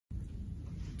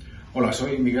Hola,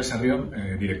 soy Miguel Sarrión,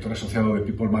 director asociado de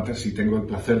People Matters, y tengo el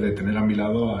placer de tener a mi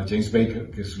lado a James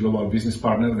Baker, que es Global Business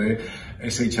Partner de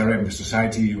SHRM, the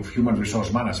Society of Human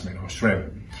Resource Management, o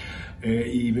SHRM.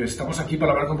 Y estamos aquí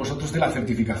para hablar con vosotros de la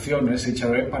certificación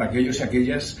SHRM para aquellos y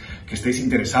aquellas que estéis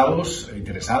interesadas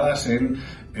en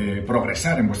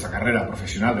progresar en vuestra carrera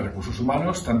profesional de recursos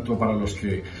humanos, tanto para los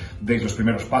que deis los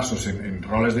primeros pasos en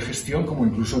roles de gestión, como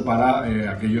incluso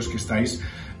para aquellos que estáis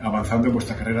avanzando en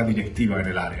vuestra carrera directiva en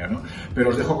el área, ¿no?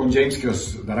 Pero os dejo con James, que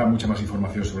os dará mucha más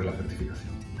información sobre la certificación.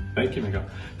 Thank you, Miguel.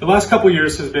 The last couple of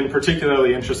years has been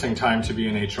particularly interesting time to be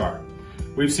in HR.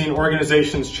 We've seen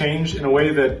organizations change in a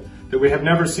way that we have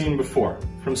never seen before,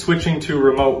 from switching to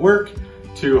remote work,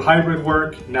 to hybrid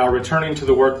work, now returning to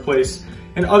the workplace,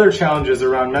 and other challenges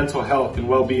around mental health and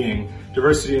well-being,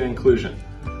 diversity and inclusion.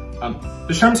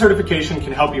 The SHRM certification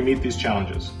can help you meet these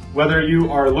challenges. Whether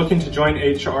you are looking to join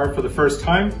HR for the first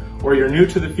time, or you're new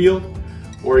to the field,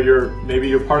 or maybe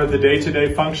you're part of the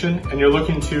day-to-day function and you're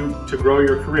looking to grow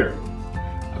your career.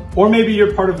 Or maybe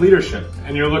you're part of leadership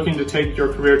and you're looking to take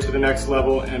your career to the next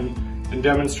level and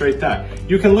demonstrate that.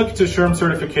 You can look to SHRM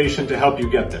certification to help you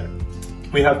get there.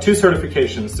 We have two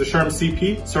certifications, the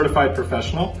SHRM-CP, Certified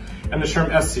Professional, and the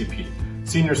SHRM SCP,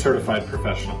 Senior Certified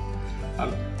Professional.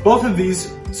 Both of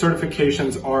these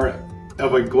certifications are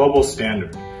of a global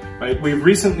standard, right? We've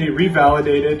recently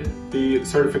revalidated the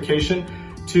certification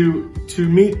to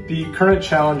meet the current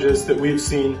challenges that we've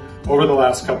seen over the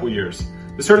last couple years.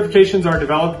 The certifications are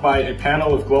developed by a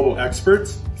panel of global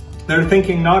experts that are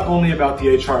thinking not only about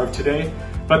the HR of today,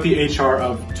 but the HR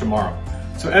of tomorrow.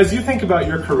 So as you think about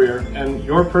your career and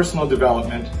your personal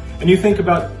development, and you think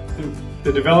about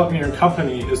the development your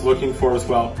company is looking for as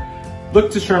well,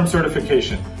 look to SHRM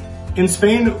certification. In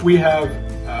Spain, we have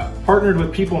partnered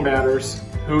with People Matters,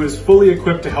 who is fully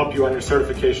equipped to help you on your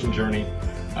certification journey,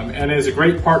 and is a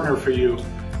great partner for you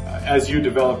as you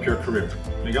develop your career.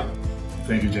 Miguel?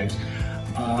 Thank you, James.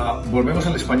 Volvemos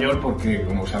al español porque,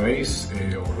 como sabéis,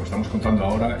 os lo estamos contando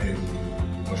ahora,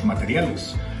 los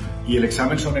materiales y el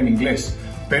examen son en inglés,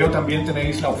 pero también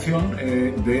tenéis la opción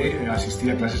de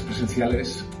asistir a clases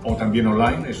presenciales o también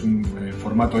online. Es un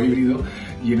formato híbrido,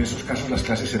 y en esos casos las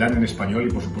clases serán en español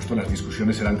y por supuesto las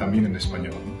discusiones serán también en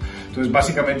español, ¿no? Entonces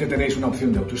básicamente tenéis una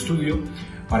opción de autoestudio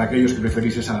para aquellos que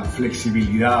preferís esa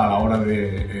flexibilidad a la hora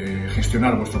de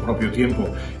gestionar vuestro propio tiempo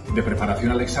de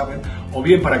preparación al examen, o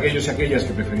bien para aquellos y aquellas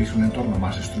que preferís un entorno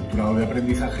más estructurado de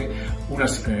aprendizaje,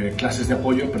 unas clases de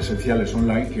apoyo presenciales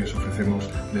online que os ofrecemos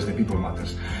desde People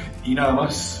Matters. Y nada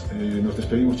más, nos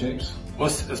despedimos, James.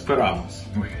 Os esperamos.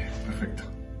 Muy bien, perfecto.